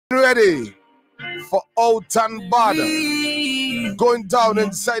ready for out and bad going down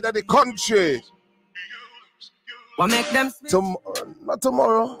inside of the country. What make them not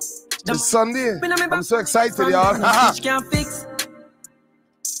tomorrow. It's Sunday. I'm so excited, y'all.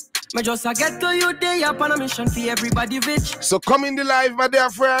 Me just get to you day up on a mission for everybody rich. So come in the live, my dear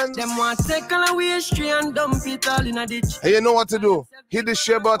friends. Them want take all away history and dump it all in a ditch. Hey, you know what to do. Hit the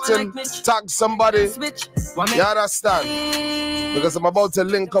share button, tag somebody. You understand? Because I'm about to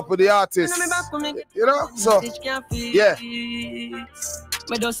link up with the artist. You know? So, yeah.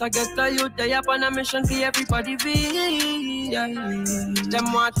 Me just get to you day up on a mission for everybody rich.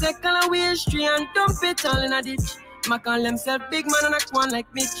 Them want take all away history and dump it all in a ditch. I call themself big man and I one like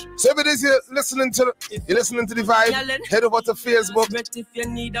Mitch. So if it is you're listening to the vibe, head over to Facebook.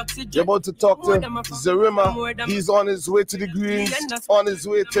 You're about to talk to Zerima. He's on his way to the greens, on his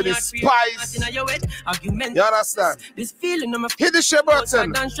way to the spice. You understand? Hit the share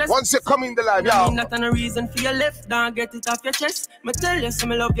button once you come in the live, y'all. Not a reason for your left, don't get it off your chest. Me tell you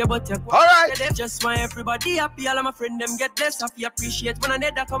some love you, but you alright. Just want everybody happy, all of my friends them get blessed. Happy appreciate when I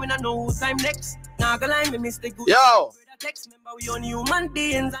need that coming, I know who time next. Now go line me mistake good. Yo. Yo.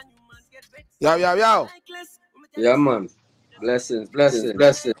 Yeah, man. Blessings.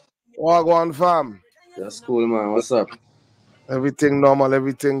 What go on, fam? That's cool, man. What's up? Everything normal,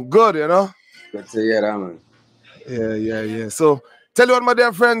 everything good, you know? Good to hear that, man. Yeah. So, tell you what, my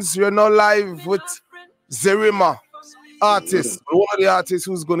dear friends, we're now live with Zerima, artist. One of the artists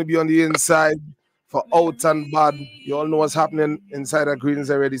who's going to be on the inside for Out and Bad. You all know what's happening inside the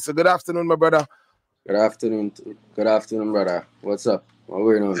greens already. So, good afternoon, my brother. Good afternoon, brother. What's up? What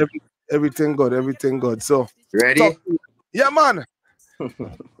we doing? Everything good. So, ready? Yeah, man.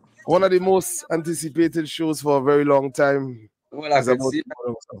 One of the most anticipated shows for a very long time. Well, I can see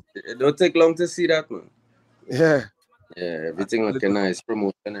that. It don't take long to see that, man. Yeah. Yeah, everything looking nice.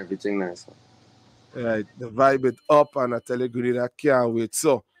 Promotion, everything nice. Man. Right. The vibe it up, and I tell you, Grenada, can't wait.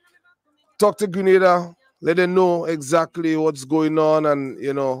 So, talk to Grenada. Let them know exactly what's going on and,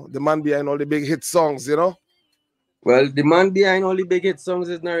 you know, the man behind all the big hit songs, you know? Well, the man behind all the big hit songs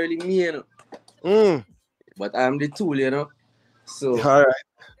is not really me, you know? But I'm the tool, you know? So, all right.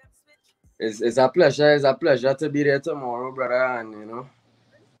 It's a pleasure to be there tomorrow, brother, and, you know,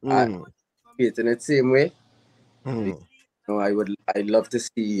 I feel in the same way. You know, I'd love to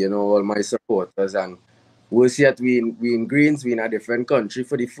see, you know, all my supporters, and we'll see that we in Greens, we in a different country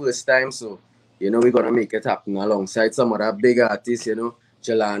for the first time, so you know, we're going to make it happen alongside some other big artists, you know,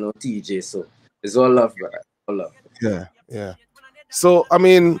 Jelano, TJ. So it's all love, brother. All love. Yeah. So, I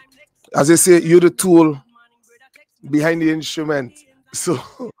mean, as I say, you're the tool behind the instrument. So,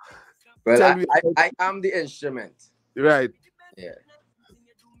 well, I am the instrument. Right. Yeah.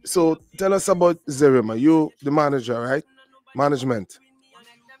 So, tell us about Zerima. You, the manager, right? Management.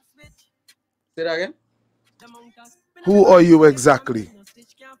 Say that again? Who are you exactly?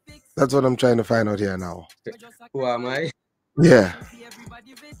 That's what I'm trying to find out here now. Who am I? Yeah.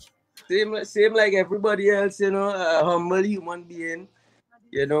 Same like everybody else, you know, a humble human being,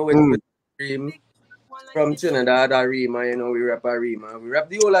 you know, with dream from Trinidad, Zerima, you know, we rap Zerima. We rap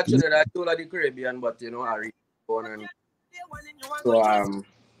the whole of Trinidad, the whole of the Caribbean, but, you know, Zerima. And so,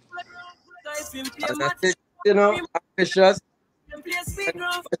 and that's it, you know, ambitious.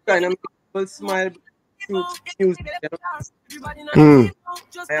 Trying to make people smile. Music, you know?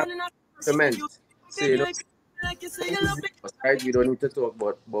 Cement. So, you know, right? We don't need to talk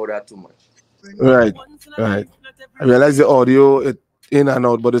about that too much. Right. I realize the audio it in and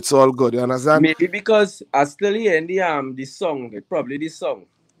out, but it's all good. You understand? Maybe because I still hear the song. Probably the song.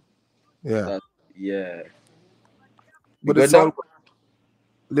 Yeah. Yeah. But it's all a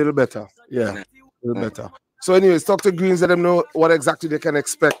little better. Yeah. A little better. So anyways, talk to Greens, let them know what exactly they can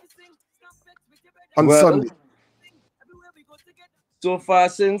expect on Sunday. So far,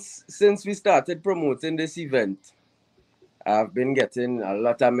 since we started promoting this event, I've been getting a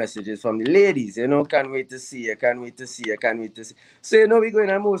lot of messages from the ladies, you know, can't wait to see you. So, you know, we're going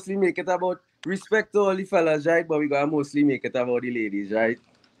to mostly make it about respect to all the fellas, right? But we're going to mostly make it about the ladies, right?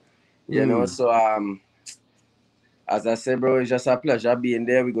 You know, so, as I said, bro, it's just a pleasure being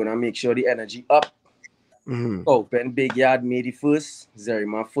there. We're going to make sure the energy up. Open Big Yard May the 1st.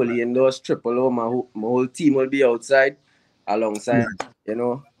 Zerima fully endorsed. Triple O, my whole team will be outside alongside, you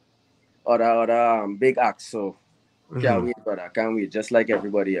know, other big acts. So can't wait, brother. Can't wait. Just like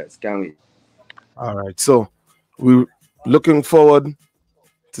everybody else. Can't wait. All right. So we're looking forward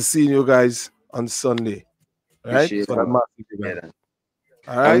to seeing you guys on Sunday. Right? All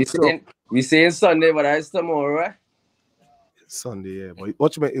right. We saying Sunday, but it's tomorrow, right? Sunday, yeah. But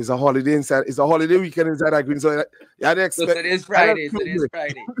watch me, it's a holiday inside. It's a holiday weekend inside that green. So you had to expect. So today's Friday. Today's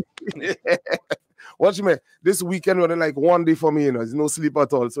Friday. Yeah. Watch me. This weekend running like one day for me, you know. There's no sleep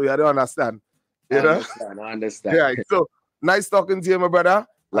at all. So you don't understand. You know? I understand. Yeah. So nice talking to you, my brother.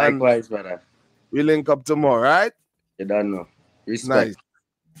 Likewise, brother. We link up tomorrow, right? You don't know. Respect. Nice.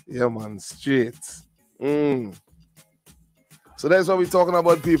 Yeah, man. Straight. So that's what we're talking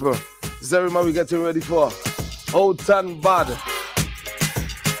about, people. Zerima, we getting ready for Out and Bad.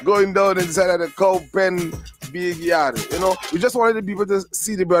 Going down inside of the cow pen big yard. You know, we just wanted the people to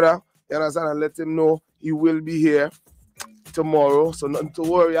see the brother, you understand, and let him know he will be here tomorrow. So nothing to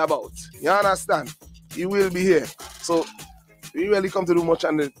worry about. You understand? He will be here. So we really come to do much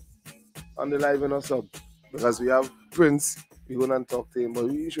on the live and sub. Because we have Prince. We're going to talk to him. But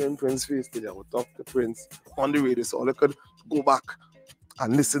we show him Prince's face today. We'll talk to Prince on the radio. So all they could go back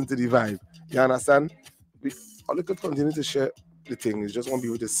and listen to the vibe. You understand? All they could continue to share the thing is just want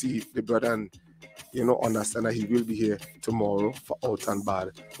people to see the brother and, you know, understand that he will be here tomorrow for Out and Bad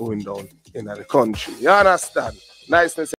going down in the country. You understand? Niceness.